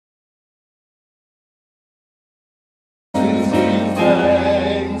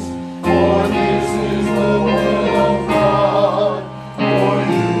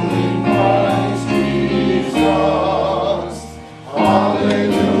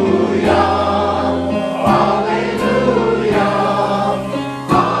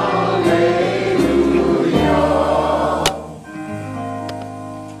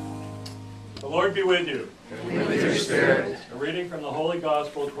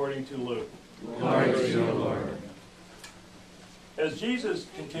according to Luke. Glory to you, Lord. As Jesus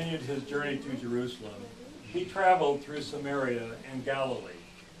continued his journey to Jerusalem, he traveled through Samaria and Galilee.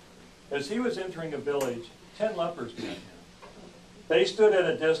 As he was entering a village, 10 lepers met him. They stood at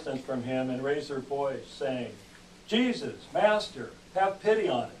a distance from him and raised their voice, saying, "Jesus, Master, have pity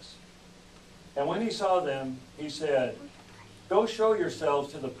on us." And when he saw them, he said, "Go show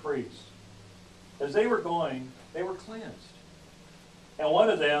yourselves to the priests." As they were going, they were cleansed. And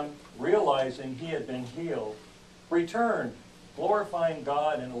one of them, realizing he had been healed, returned, glorifying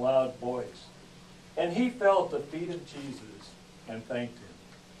God in a loud voice. And he fell at the feet of Jesus and thanked him.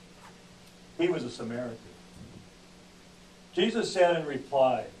 He was a Samaritan. Jesus said in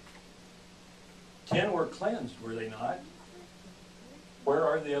reply, 10 were cleansed, were they not? Where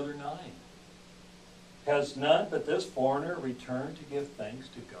are the other 9? Has none but this foreigner returned to give thanks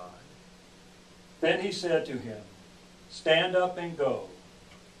to God? Then he said to him, "Stand up and go.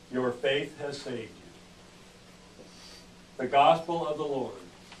 Your faith has saved you." The Gospel of the Lord.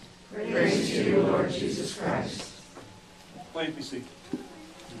 Praise to you, Lord Jesus Christ. Please be seated.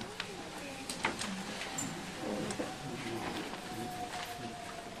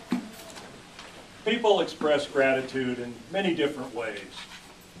 People express gratitude in many different ways.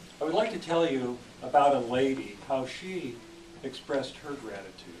 I would like to tell you about a lady, how she expressed her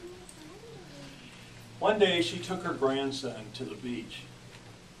gratitude. One day she took her grandson to the beach.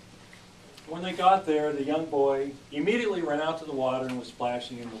 When they got there, the young boy immediately ran out to the water and was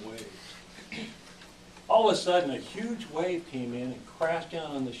splashing in the waves. All of a sudden, a huge wave came in and crashed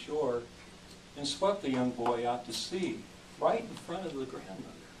down on the shore and swept the young boy out to sea, right in front of the grandmother.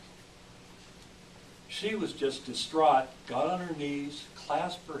 She was just distraught, got on her knees,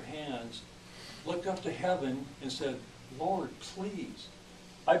 clasped her hands, looked up to heaven and said, "Lord, please,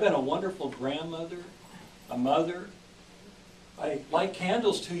 I've been a wonderful grandmother, a mother. I light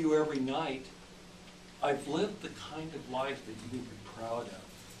candles to you every night. I've lived the kind of life that you would be proud of.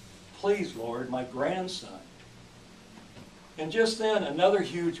 Please, Lord, my grandson." And just then, another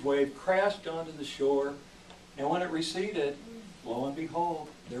huge wave crashed onto the shore, and when it receded, lo and behold,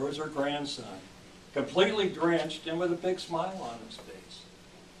 there was her grandson, completely drenched and with a big smile on his face.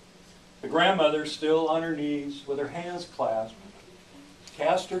 The grandmother, still on her knees with her hands clasped,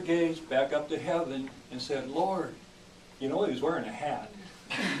 cast her gaze back up to heaven and said, "Lord," you know, he was wearing a hat.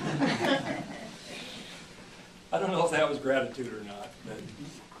 I don't know if that was gratitude or not, but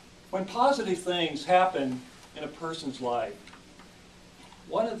when positive things happen in a person's life,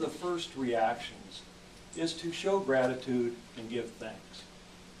 one of the first reactions is to show gratitude and give thanks.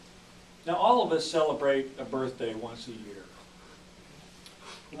 Now, all of us celebrate a birthday once a year.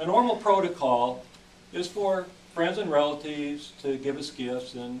 And the normal protocol is for friends and relatives to give us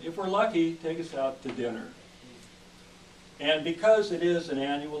gifts, and if we're lucky, take us out to dinner. And because it is an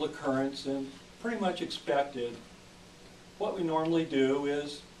annual occurrence and pretty much expected, what we normally do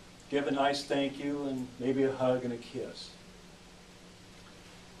is give a nice thank you and maybe a hug and a kiss.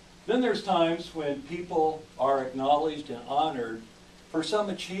 Then there's times when people are acknowledged and honored for some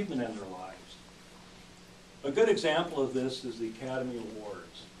achievement in their lives. A good example of this is the Academy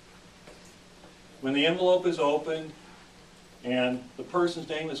Awards. When the envelope is opened and the person's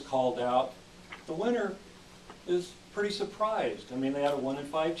name is called out, the winner is pretty surprised. I mean, they had a 1 in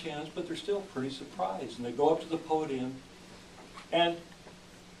 5 chance, but they're still pretty surprised. And they go up to the podium, and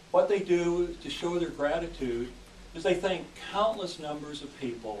what they do to show their gratitude is they thank countless numbers of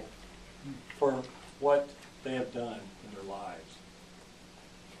people for what they have done in their lives.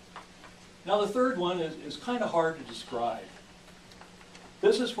 Now, the third one is kind of hard to describe.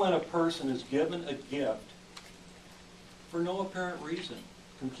 This is when a person is given a gift for no apparent reason,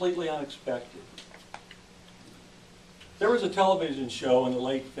 completely unexpected. There was a television show in the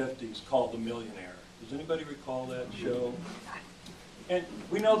late 50s called The Millionaire. Does anybody recall that show? And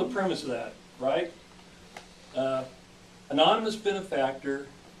we know the premise of that, right? Anonymous benefactor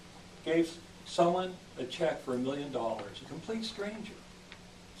gave someone a check for $1 million, a complete stranger,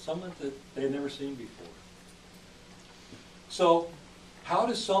 someone that they had never seen before. So, how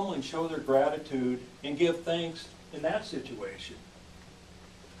does someone show their gratitude and give thanks in that situation?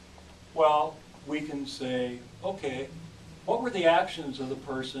 Well, we can say, okay, what were the actions of the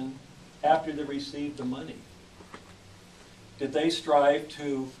person after they received the money? Did they strive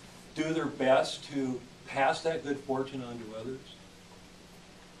to do their best to pass that good fortune on to others?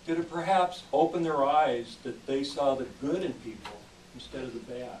 Did it perhaps open their eyes that they saw the good in people instead of the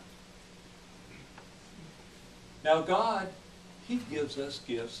bad? Now God, He gives us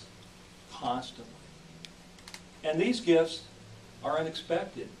gifts constantly. And these gifts are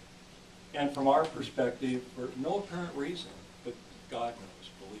unexpected. And from our perspective, for no apparent reason, but God knows,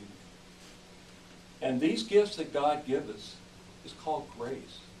 believe And these gifts that God gives us is called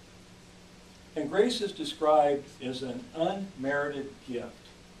grace. And grace is described as an unmerited gift.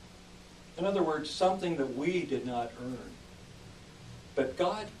 In other words, something that we did not earn. But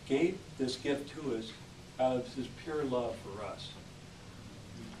God gave this gift to us out of his pure love for us.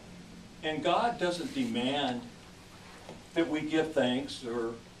 And God doesn't demand that we give thanks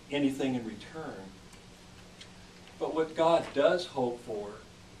or anything in return. But what God does hope for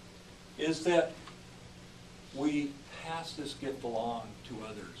is that we pass this gift along to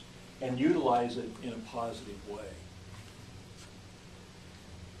others and utilize it in a positive way.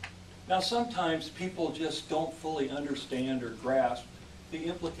 Now, sometimes people just don't fully understand or grasp the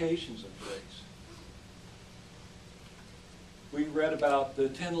implications of grace. We read about the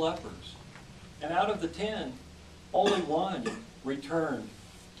 10 lepers, and out of the 10, only one returned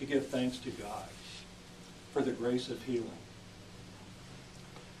to give thanks to God for the grace of healing.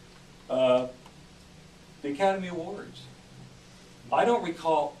 The Academy Awards. I don't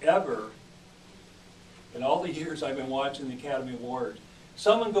recall ever, in all the years I've been watching the Academy Awards,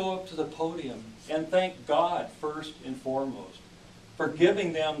 someone go up to the podium and thank God first and foremost for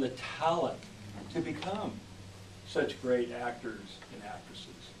giving them the talent to become such great actors and actresses.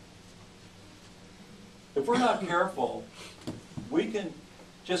 If we're not careful, we can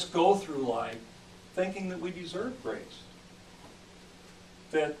just go through life thinking that we deserve grace.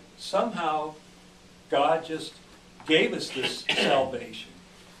 That somehow God just gave us this salvation.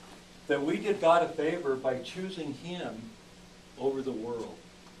 That we did God a favor by choosing him over the world.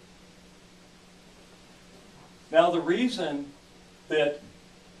 Now, the reason that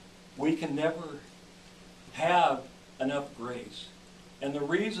we can never have enough grace, and the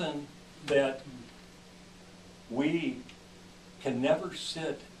reason that we can never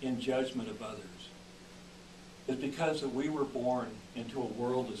sit in judgment of others, is because that we were born into a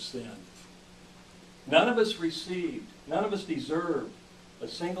world of sin. None of us received, none of us deserved a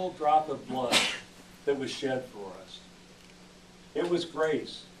single drop of blood that was shed for us. It was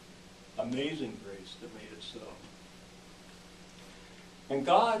grace, amazing grace, that made it so. And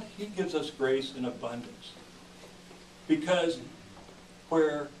God, he gives us grace in abundance. Because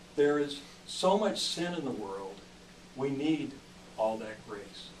where there is so much sin in the world, we need all that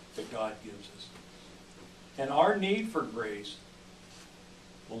grace that God gives us. And our need for grace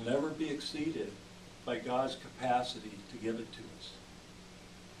will never be exceeded by God's capacity to give it to us.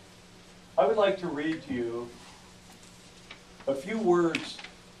 I would like to read to you a few words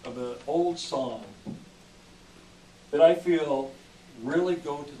of an old song that I feel really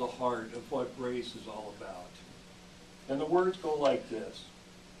go to the heart of what grace is all about. And the words go like this.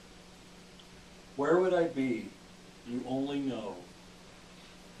 Where would I be? You only know.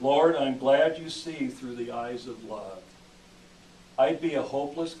 Lord, I'm glad you see through the eyes of love. I'd be a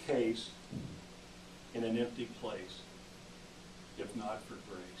hopeless case in an empty place, if not for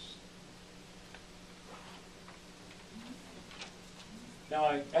grace. Now,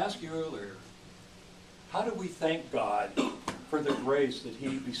 I asked you earlier, how do we thank God for the grace that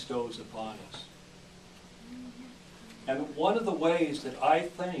he bestows upon us? And one of the ways that I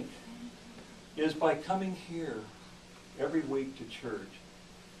think is by coming here every week to church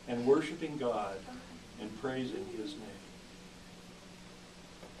and worshiping God and praising his name.